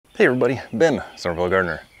Hey everybody, Ben, Summerville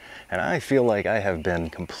Gardener, and I feel like I have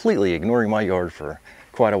been completely ignoring my yard for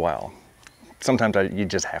quite a while. Sometimes you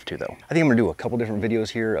just have to though. I think I'm gonna do a couple different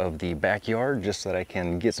videos here of the backyard just so that I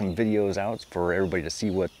can get some videos out for everybody to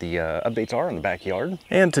see what the updates are in the backyard.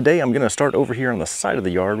 And today I'm gonna start over here on the side of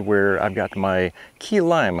the yard where I've got my key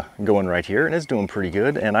lime going right here, and it's doing pretty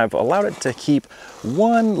good. And I've allowed it to keep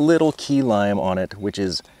one little key lime on it, which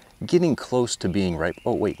is getting close to being ripe.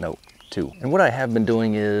 Oh wait, no. Too. And what I have been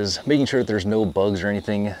doing is making sure that there's no bugs or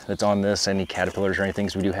anything that's on this, any caterpillars or anything.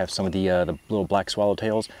 So we do have some of the little black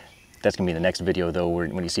swallowtails. That's gonna be the next video though,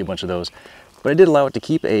 when you see a bunch of those. But I did allow it to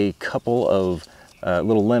keep a couple of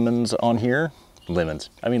little lemons on here. Limes.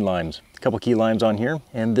 A couple key limes on here.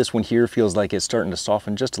 And this one here feels like it's starting to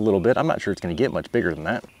soften just a little bit. I'm not sure it's gonna get much bigger than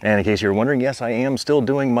that. And in case you're wondering, yes, I am still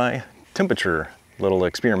doing my temperature little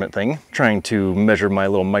experiment thing, trying to measure my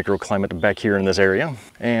little microclimate back here in this area.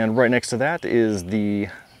 And right next to that is the,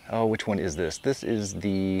 oh, which one is this? This is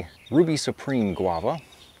the Ruby Supreme guava,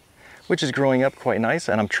 which is growing up quite nice.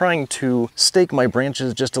 And I'm trying to stake my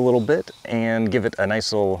branches just a little bit and give it a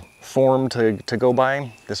nice little form to go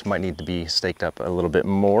by. This might need to be staked up a little bit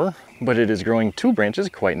more, but it is growing two branches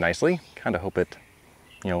quite nicely. Kind of hope it,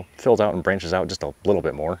 fills out and branches out just a little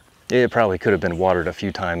bit more. It probably could have been watered a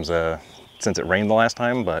few times since it rained the last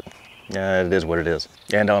time, but it is what it is.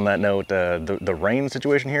 And on that note, the rain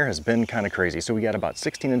situation here has been kind of crazy. So we got about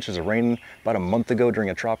 16 inches of rain about a month ago during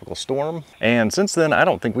a tropical storm. And since then, I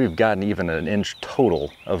don't think we've gotten even an inch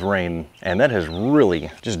total of rain. And that has really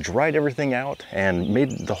just dried everything out and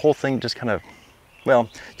made the whole thing just kind of, well,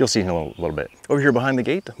 you'll see in a little bit. Over here behind the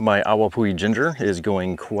gate, my awapui ginger is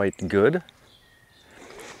going quite good.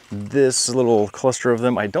 This little cluster of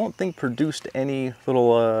them, I don't think produced any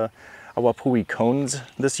little awapui cones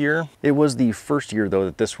this year. It was the first year though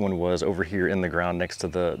that this one was over here in the ground next to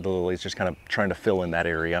the lilies, just kind of trying to fill in that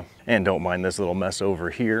area. And don't mind this little mess over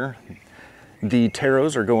here. The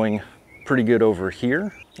taros are going pretty good over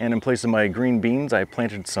here. And in place of my green beans, I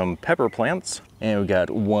planted some pepper plants. And we got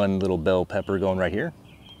one little bell pepper going right here.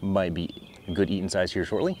 Might be a good eating size here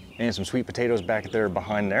shortly. And some sweet potatoes back there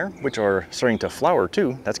behind there, which are starting to flower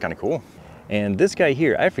too. That's kind of cool. And this guy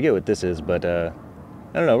here, I forget what this is, but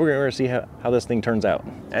I don't know, we're gonna see how this thing turns out.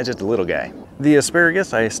 That's just a little guy. The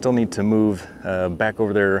asparagus, I still need to move back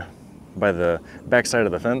over there by the back side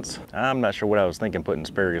of the fence. I'm not sure what I was thinking putting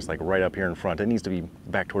asparagus like right up here in front. It needs to be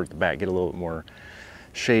back towards the back, get a little bit more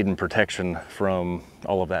shade and protection from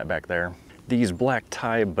all of that back there. These black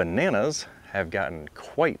Thai bananas have gotten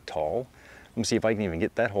quite tall. Let me see if I can even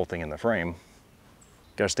get that whole thing in the frame.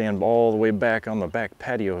 Gotta stand all the way back on the back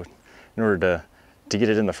patio in order to get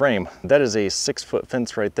it in the frame. That is a 6-foot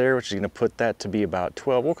fence right there, which is gonna put that to be about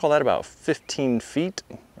 12, we'll call that about 15 feet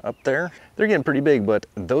up there. They're getting pretty big, but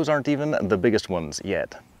those aren't even the biggest ones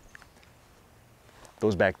yet.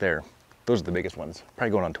 Those back there, those are the biggest ones,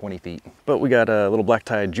 probably going on 20 feet. But we got a little black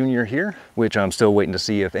tie junior here, which I'm still waiting to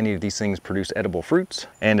see if any of these things produce edible fruits.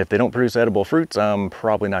 And if they don't produce edible fruits, I'm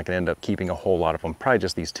probably not gonna end up keeping a whole lot of them, probably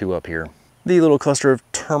just these two up here. The little cluster of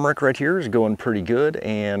turmeric right here is going pretty good,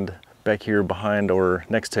 and back here behind or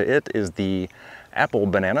next to it is the apple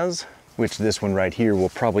bananas, which this one right here will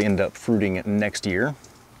probably end up fruiting next year.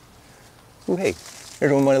 Oh, hey,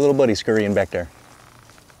 there's one of my little buddies scurrying back there.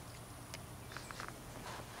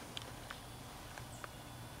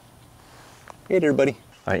 Hey there, buddy.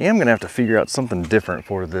 I am gonna have to figure out something different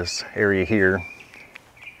for this area here.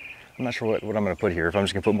 I'm not sure what I'm gonna put here. If I'm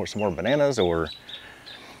just gonna put some more bananas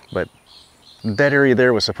but that area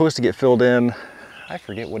there was supposed to get filled in. I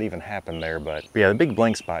forget what even happened there, but yeah, the big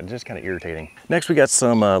blank spot, just kind of irritating. Next, we got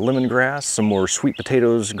some lemongrass, some more sweet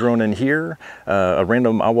potatoes grown in here. A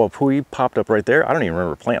random awapui popped up right there. I don't even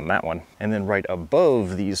remember planting that one. And then right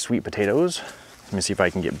above these sweet potatoes, let me see if I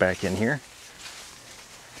can get back in here.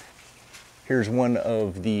 Here's one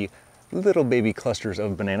of the little baby clusters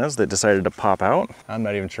of bananas that decided to pop out. I'm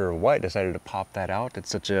not even sure why it decided to pop that out.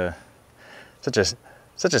 It's such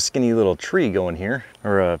a skinny little tree going here,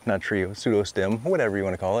 or not tree, pseudo stem, whatever you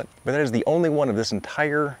want to call it. But that is the only one of this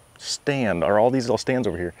entire stand, or all these little stands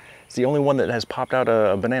over here. It's the only one that has popped out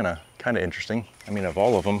a banana. Kind of interesting. I mean, of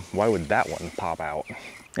all of them, why would that one pop out?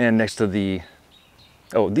 And next to the,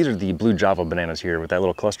 oh, these are the blue Java bananas here with that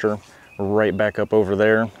little cluster right back up over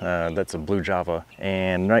there. That's a blue Java.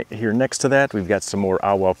 And right here next to that, we've got some more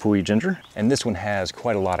awapui ginger. And this one has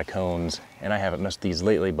quite a lot of cones, and I haven't messed these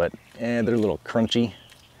lately, but they're a little crunchy.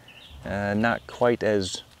 Not quite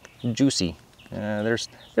as juicy. There's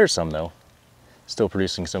some though. Still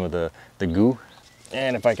producing some of the goo.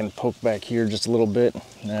 And if I can poke back here just a little bit,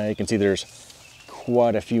 you can see there's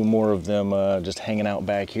quite a few more of them just hanging out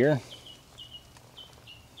back here.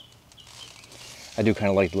 I do kind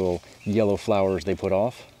of like the little yellow flowers they put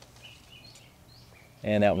off.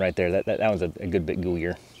 And that one right there, that one's a good bit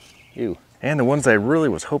gooier. Ew. And the ones I really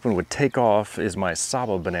was hoping would take off is my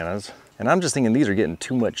Saba bananas. And I'm just thinking these are getting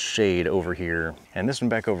too much shade over here. And this one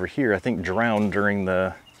back over here, I think drowned during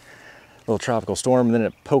the little tropical storm, and then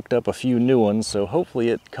it poked up a few new ones. So hopefully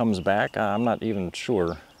it comes back. I'm not even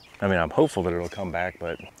sure. I mean, I'm hopeful that it'll come back,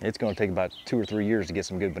 but it's gonna take about 2 or 3 years to get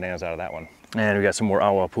some good bananas out of that one. And we got some more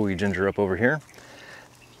awapui ginger up over here.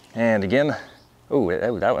 And again, oh,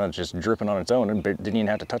 that one's just dripping on its own and didn't even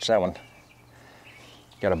have to touch that one.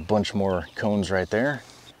 Got a bunch more cones right there.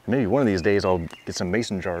 Maybe one of these days I'll get some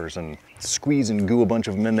mason jars and squeeze and goo a bunch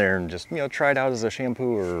of them in there and just, you know, try it out as a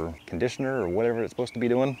shampoo or conditioner or whatever it's supposed to be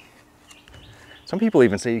doing. Some people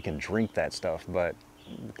even say you can drink that stuff, but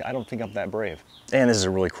I don't think I'm that brave. And this is a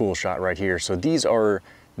really cool shot right here. So these are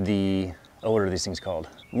the, oh, what are these things called?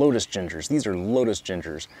 Lotus gingers. These are lotus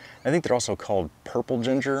gingers. I think they're also called purple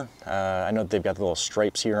ginger. I know they've got the little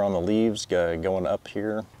stripes here on the leaves going up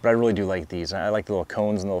here, but I really do like these. I like the little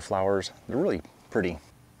cones and little flowers. They're really pretty.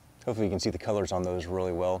 Hopefully you can see the colors on those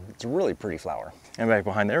really well. It's a really pretty flower. And back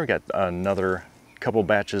behind there, we got another couple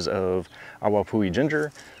batches of awapui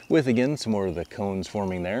ginger with, again, some more of the cones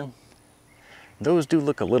forming there. Those do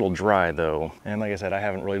look a little dry though. And like I said, I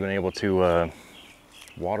haven't really been able to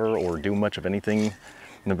water or do much of anything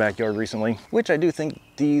in the backyard recently, which I do think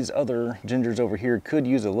these other gingers over here could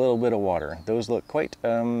use a little bit of water. Those look quite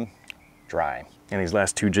dry. And these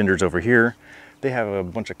last two gingers over here, they have a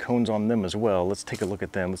bunch of cones on them as well. Let's take a look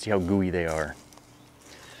at them. Let's see how gooey they are.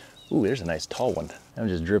 Ooh, there's a nice tall one. I'm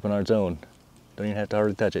just dripping on its own. Don't even have to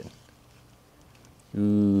hardly touch it.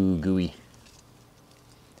 Ooh, gooey.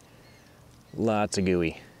 Lots of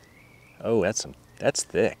gooey. Oh, that's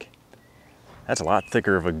thick. That's a lot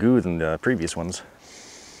thicker of a goo than the previous ones.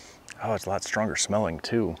 Oh, it's a lot stronger smelling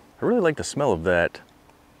too. I really like the smell of that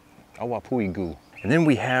awapui goo. And then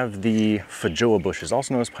we have the feijoa bushes,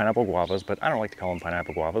 also known as pineapple guavas, but I don't like to call them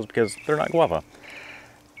pineapple guavas because they're not guava.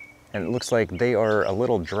 And it looks like they are a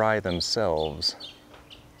little dry themselves.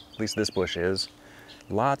 At least this bush is.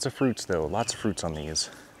 Lots of fruits though, lots of fruits on these.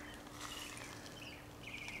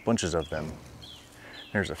 Bunches of them.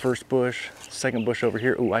 There's the first bush, second bush over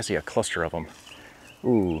here. Ooh, I see a cluster of them.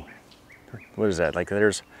 Ooh, what is that? Like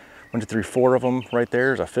there's 1, 2, 3, 4 of them right there.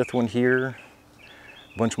 There's a fifth one here.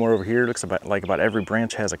 A bunch more over here. Looks like about every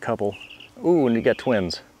branch has a couple. Ooh, and you got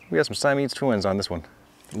twins. We got some Siamese twins on this one.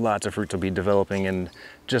 Lots of fruits will be developing in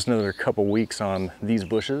just another couple weeks on these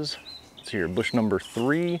bushes. So here, bush number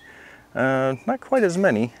 3. Not quite as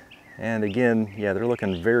many. And again, yeah, they're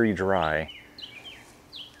looking very dry.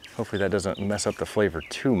 Hopefully that doesn't mess up the flavor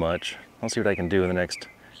too much. I'll see what I can do in the next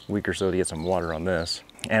week or so to get some water on this.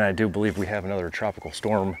 And I do believe we have another tropical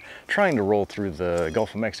storm trying to roll through the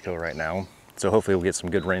Gulf of Mexico right now. So hopefully we'll get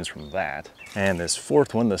some good rains from that. And this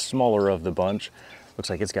fourth one, the smaller of the bunch, looks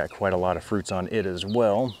like it's got quite a lot of fruits on it as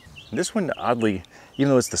well. This one, oddly, even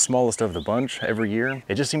though it's the smallest of the bunch every year,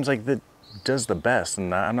 it just seems like that does the best,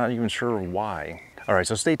 and I'm not even sure why. All right,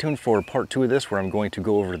 so stay tuned for part 2 of this, where I'm going to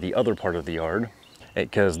go over the other part of the yard,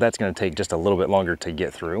 because that's going to take just a little bit longer to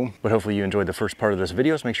get through. But hopefully you enjoyed the first part of this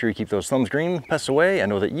video, so make sure you keep those thumbs green, pests away, and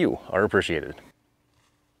know that you are appreciated.